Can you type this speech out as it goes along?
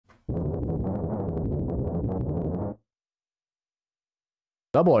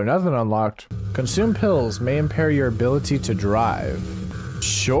Double or nothing unlocked. Consume pills may impair your ability to drive.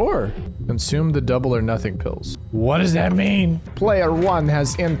 Sure. Consume the double or nothing pills. What does that mean? Player 1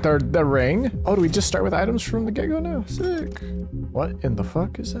 has entered the ring. Oh, do we just start with items from the get-go now? Sick. What in the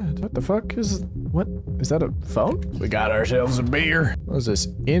fuck is that? What the fuck is... What? Is that a phone? We got ourselves a beer. What is this?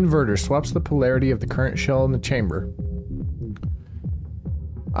 Inverter swaps the polarity of the current shell in the chamber.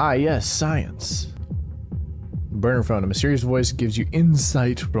 Ah, yes, science. Burner phone. A mysterious voice gives you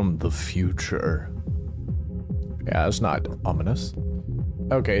insight from the future. Yeah, it's not ominous.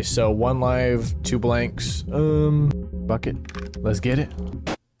 Okay, so 1 live, 2 blanks. Bucket. Let's get it.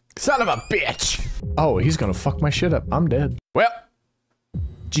 Son of a bitch! Oh, he's gonna fuck my shit up. I'm dead. Well,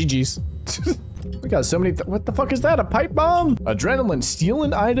 GG's. We got so many. What the fuck is that? A pipe bomb? Adrenaline. Steal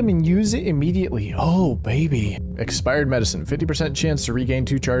an item and use it immediately. Oh, baby. Expired medicine. 50% chance to regain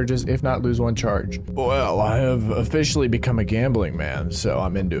 2 charges, if not lose 1 charge. Well, I have officially become a gambling man, so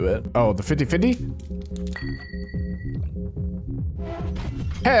I'm into it. Oh, the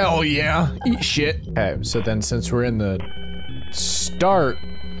 50-50? Hell yeah. Eat shit. Okay, so then since we're in the start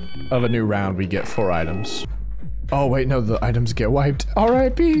of a new round, we get 4 items. Oh, wait, no, the items get wiped.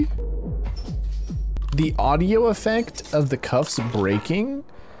 R.I.P. The audio effect of the cuffs breaking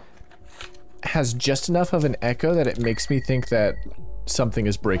has just enough of an echo that it makes me think that something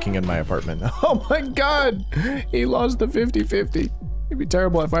is breaking in my apartment. Oh my god! He lost the 50-50. He'd be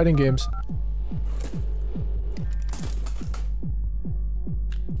terrible at fighting games.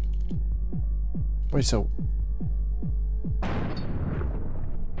 Wait, so...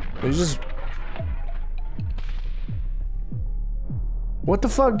 They just... What the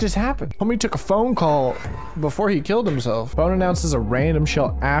fuck just happened? Homie took a phone call before he killed himself. Phone announces a random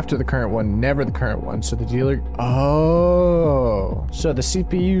shell after the current one, never the current one. So the dealer... Oh. So the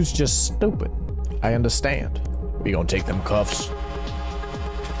CPU's just stupid. I understand. We gonna take them cuffs.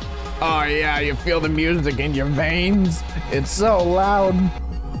 Oh yeah, you feel the music in your veins? It's so loud.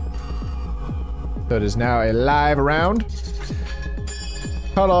 So it is now a live round.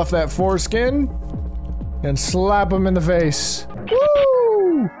 Cut off that foreskin and slap him in the face.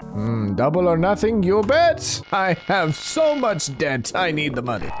 Woo! Double or nothing, you bet. I have so much debt, I need the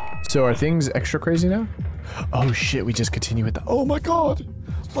money. So are things extra crazy now? Oh shit, we just continue with the, oh my god.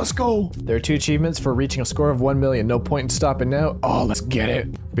 Let's go. There are 2 achievements for reaching a score of 1 million. No point in stopping now. Oh, let's get it.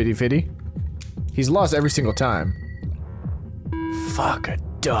 Fitty. He's lost every single time. Fuck a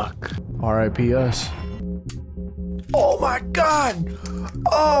duck. R.I.P. us. Oh my god.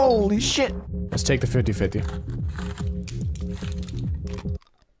 Holy shit. Let's take the 50-50.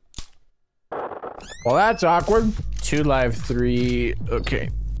 Well, that's awkward. 2 live, 3. Okay.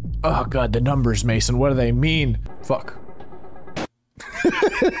 Oh god, the numbers, Mason. What do they mean? Fuck.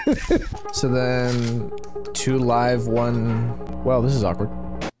 So then 2 live, 1. Well, this is awkward.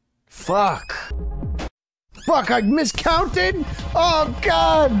 Fuck. Fuck, I miscounted? Oh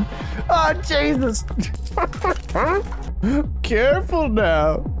god. Oh Jesus. Careful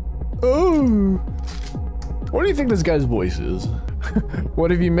now. Ooh. What do you think this guy's voice is?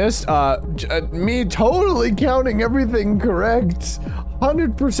 What have you missed? Me totally counting everything correct.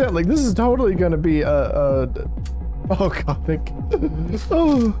 100%. Like, this is totally gonna be oh god, I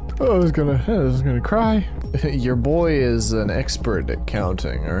was gonna cry. Your boy is an expert at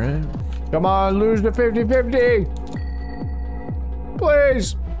counting, alright? Come on, lose the 50-50.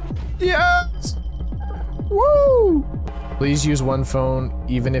 Please. Yes. Woo. Please use 1 phone,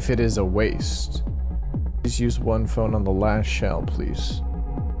 even if it is a waste. Please use 1 phone on the last shell, please.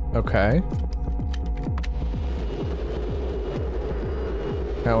 Okay.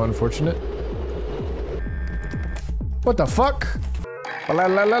 How unfortunate. What the fuck? La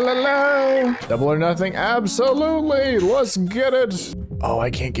la la la la. Double or nothing? Absolutely. Let's get it. Oh, I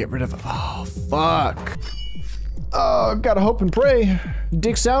can't get rid of it. Oh, fuck. Oh, gotta hope and pray.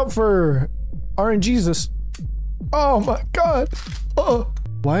 Dicks out for RNGesus. Oh my god. Oh.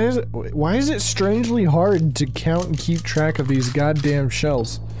 Why is it strangely hard to count and keep track of these goddamn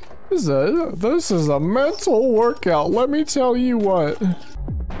shells? This is a mental workout, let me tell you what.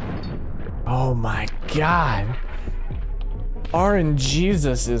 Oh my god.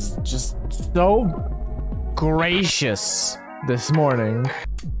 RNGesus is just so gracious this morning.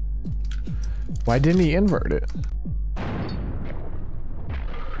 Why didn't he invert it?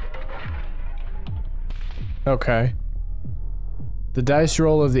 Okay. The dice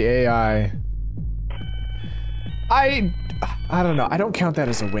roll of the AI. I don't know. I don't count that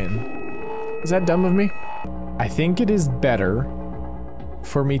as a win. Is that dumb of me? I think it is better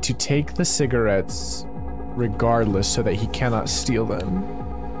for me to take the cigarettes regardless so that he cannot steal them.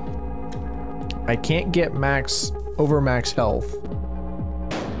 I can't get over max health.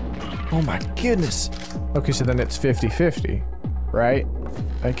 Oh my goodness. Okay, so then it's 50-50, right?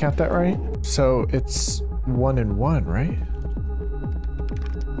 I count that right? So it's 1 and 1, right?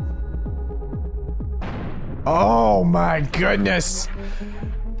 Oh my goodness.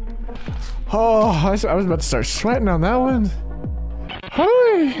 Oh, I was about to start sweating on that one.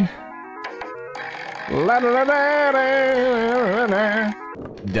 Hi.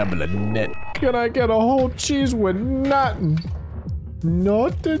 Double a net. Can I get a whole cheese with nothing?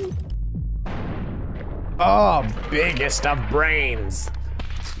 Nothing? Oh, biggest of brains.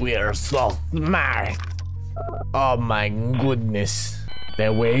 We're so smart. Oh my goodness.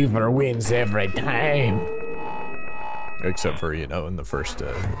 The waiver wins every time. Except for, you know, in the first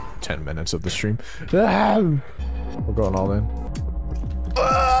 10 minutes of the stream. We're going all in.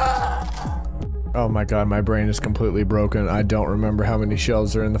 Oh my god, my brain is completely broken. I don't remember how many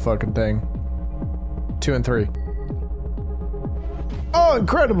shells are in the fucking thing. 2 and 3. Oh,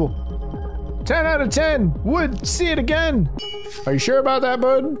 incredible! 10 out of 10! Would see it again! Are you sure about that,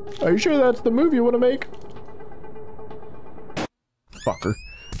 bud? Are you sure that's the move you want to make? Fucker.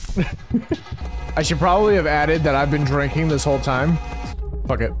 I should probably have added that I've been drinking this whole time.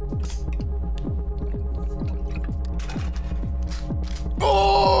 Fuck it.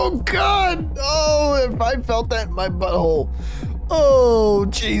 Oh, God! Oh, if I felt that in my butthole. Oh,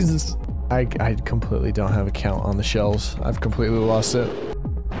 Jesus. I completely don't have a count on the shells. I've completely lost it.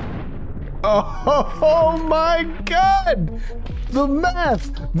 Oh my God! The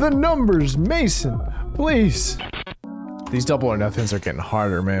math, the numbers, Mason, please. These double or nothings are getting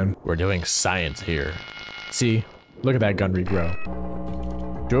harder, man. We're doing science here. See, look at that gun regrow.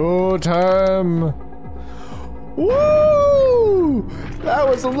 Showtime! Woo! That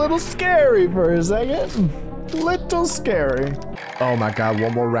was a little scary for a second. Little scary. Oh my god,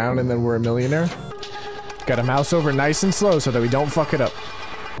 one more round and then we're a millionaire. Gotta mouse over nice and slow so that we don't fuck it up.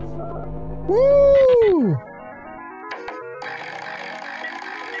 Woo!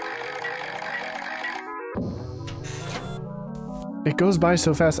 It goes by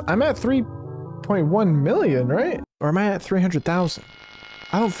so fast. I'm at 3.1 million, right? Or am I at 300,000?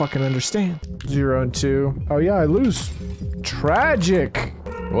 I don't fucking understand. 0 and 2. Oh yeah, I lose. Tragic.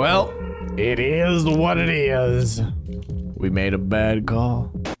 Well, it is what it is. We made a bad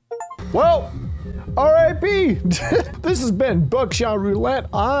call. Well, R.I.P. This has been Buckshot Roulette.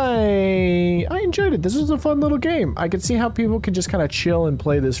 I enjoyed it. This was a fun little game. I could see how people can just kind of chill and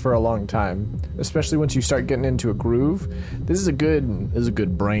play this for a long time, especially once you start getting into a groove. This is a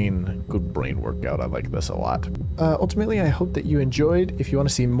good brain workout. I like this a lot. Ultimately, I hope that you enjoyed. If you want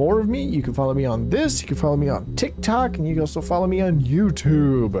to see more of me, you can follow me on this. You can follow me on TikTok, and you can also follow me on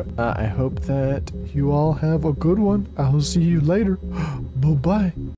YouTube. I hope that you all have a good one. I'll see you later. Bye-bye.